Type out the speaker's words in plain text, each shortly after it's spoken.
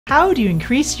How do you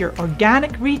increase your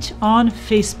organic reach on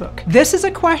Facebook? This is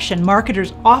a question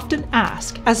marketers often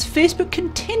ask as Facebook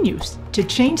continues to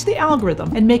change the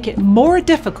algorithm and make it more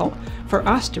difficult for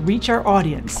us to reach our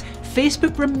audience.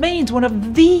 Facebook remains one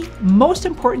of the most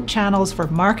important channels for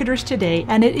marketers today,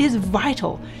 and it is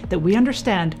vital that we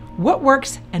understand what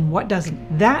works and what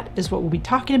doesn't. That is what we'll be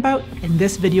talking about in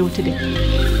this video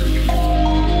today.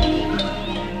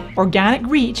 Organic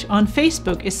reach on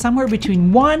Facebook is somewhere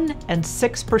between 1 and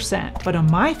 6%, but on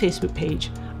my Facebook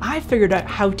page, I figured out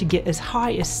how to get as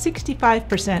high as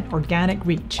 65% organic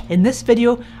reach. In this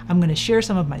video, I'm going to share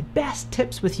some of my best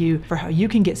tips with you for how you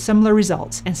can get similar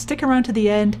results. And stick around to the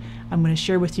end, I'm going to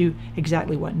share with you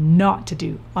exactly what not to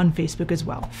do on Facebook as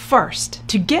well. First,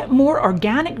 to get more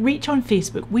organic reach on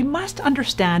Facebook, we must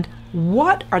understand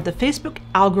what are the Facebook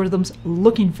algorithms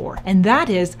looking for, and that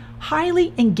is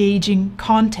highly engaging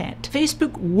content.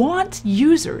 Facebook wants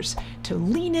users to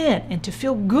lean in and to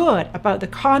feel good about the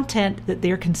content that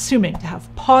they're consuming, to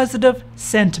have positive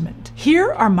sentiment.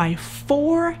 Here are my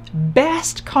 4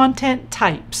 best content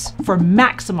types for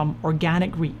maximum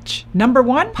organic reach. Number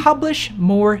 1, publish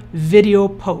more video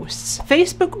posts.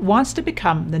 Facebook wants to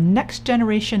become the next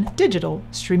generation digital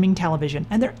streaming television,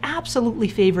 and they're absolutely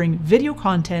favoring video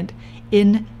content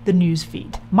in the news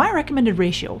feed. My recommended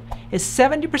ratio is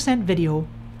 70% video,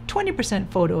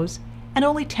 20% photos, and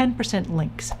only 10%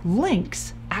 links.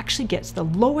 Links actually gets the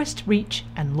lowest reach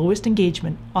and lowest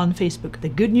engagement on Facebook. The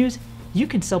good news, you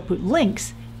can still put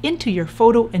links into your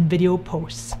photo and video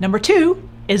posts. Number 2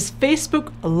 is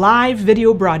Facebook Live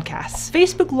video broadcasts.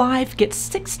 Facebook Live gets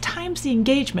 6 times the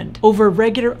engagement over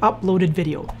regular uploaded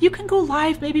video. You can go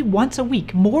live maybe once a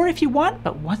week, more if you want,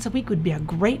 but once a week would be a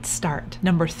great start.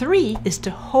 Number 3 is to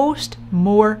host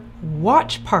more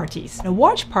watch parties. A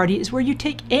watch party is where you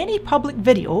take any public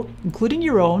video, including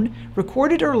your own,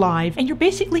 recorded or live, and you're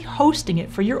basically hosting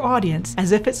it for your audience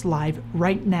as if it's live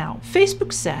right now.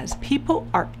 Facebook says people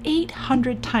are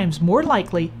 800 times more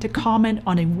likely to comment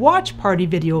on a watch party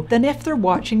video than if they're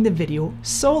watching the video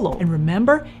solo. And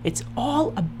remember, it's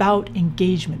all about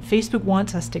engagement. Facebook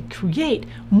wants us to create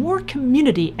more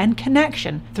community and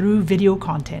connection through video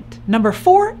content. Number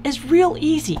 4 is real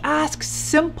easy. Ask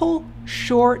simple,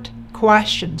 short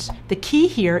questions. The key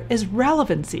here is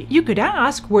relevancy. You could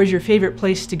ask, where's your favorite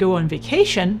place to go on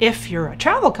vacation if you're a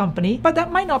travel company, but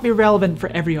that might not be relevant for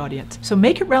every audience. So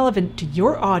make it relevant to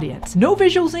your audience. No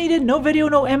visuals needed, no video,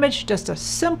 no image, just a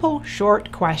simple,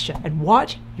 short question, and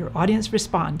watch your audience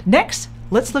respond. Next,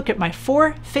 let's look at my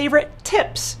 4 favorite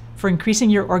tips for increasing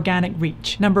your organic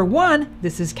reach. Number 1,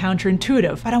 this is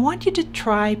counterintuitive, but I want you to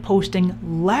try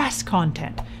posting less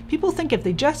content. People think if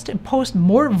they just post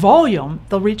more volume,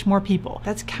 they'll reach more people.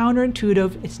 That's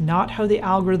counterintuitive. It's not how the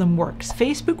algorithm works.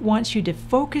 Facebook wants you to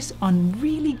focus on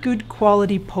really good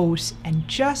quality posts and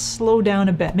just slow down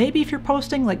a bit. Maybe if you're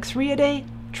posting like 3 a day,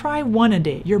 try 1 a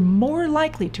day. You're more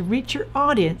likely to reach your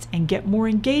audience and get more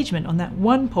engagement on that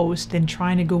one post than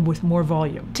trying to go with more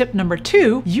volume. Tip number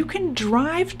 2, you can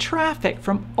drive traffic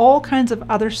from all kinds of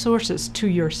other sources to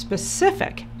your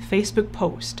specific Facebook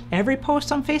post. Every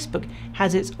post on Facebook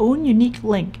has its own unique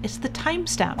link. It's the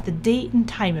timestamp, the date and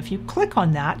time. If you click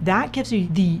on that, that gives you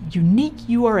the unique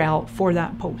URL for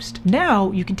that post. Now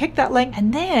you can take that link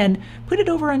and then put it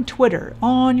over on Twitter,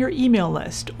 on your email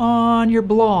list, on your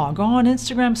blog, on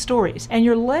Instagram stories, and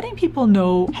you're letting people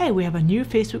know, hey, we have a new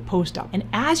Facebook post up. And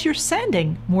as you're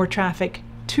sending more traffic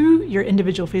to your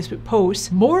individual Facebook posts,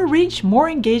 more reach, more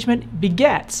engagement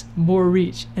begets more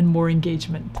reach and more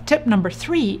engagement. Tip number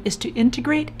 3 is to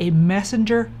integrate a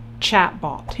messenger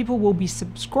chatbot. People will be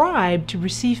subscribed to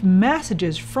receive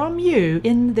messages from you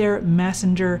in their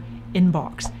messenger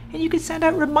inbox. And you can send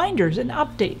out reminders and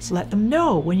updates. Let them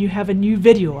know when you have a new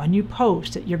video, a new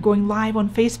post, that you're going live on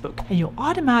Facebook, and you'll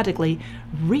automatically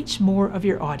reach more of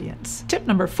your audience. Tip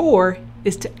number 4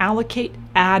 is to allocate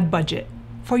ad budget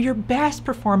for your best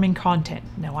performing content.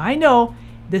 Now I know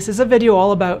this is a video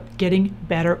all about getting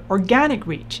better organic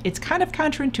reach. It's kind of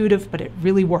counterintuitive, but it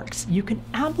really works. You can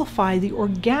amplify the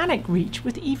organic reach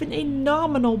with even a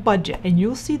nominal budget, and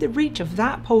you'll see the reach of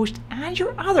that post and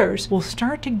your others will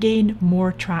start to gain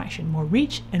more traction, more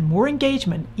reach, and more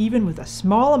engagement, even with a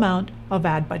small amount of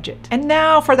ad budget. And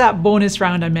now for that bonus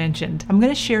round I mentioned. I'm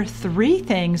going to share 3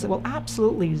 things that will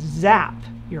absolutely zap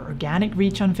your organic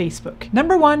reach on Facebook.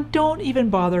 Number 1, don't even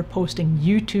bother posting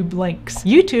YouTube links.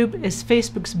 YouTube is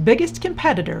Facebook's biggest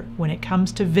competitor when it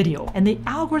comes to video, and the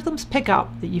algorithms pick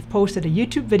up that you've posted a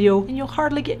YouTube video and you'll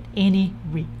hardly get any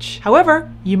reach. However,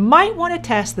 you might want to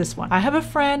test this one. I have a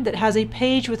friend that has a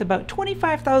page with about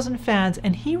 25,000 fans,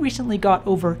 and he recently got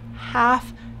over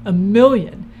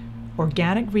 500,000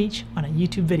 organic reach on a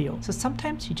YouTube video. So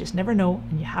sometimes you just never know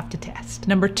and you have to test.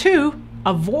 Number 2,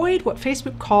 avoid what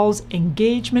Facebook calls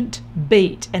engagement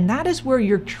bait. And that is where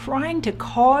you're trying to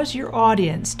cause your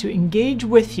audience to engage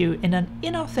with you in an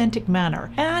inauthentic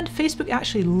manner. And Facebook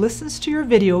actually listens to your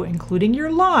video, including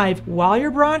your live, while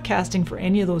you're broadcasting for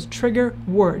any of those trigger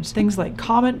words. Things like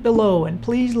comment below and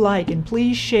please like and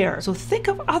please share. So think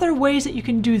of other ways that you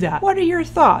can do that. What are your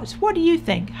thoughts? What do you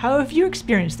think? How have you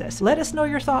experienced this? Let us know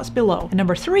your thoughts below. And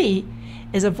number 3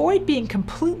 is avoid being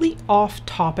completely off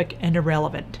topic and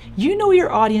irrelevant. You know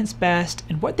your audience best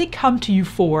and what they come to you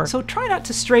for, so try not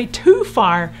to stray too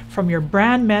far from your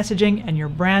brand messaging and your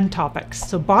brand topics.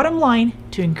 So bottom line,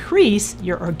 to increase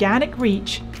your organic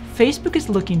reach, Facebook is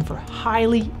looking for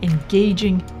highly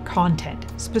engaging content,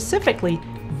 specifically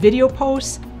video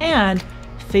posts and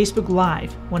Facebook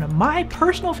Live, one of my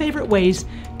personal favorite ways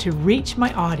to reach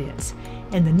my audience.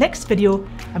 In the next video,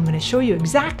 I'm going to show you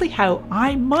exactly how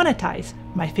I monetize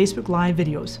my Facebook Live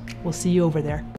videos. We'll see you over there.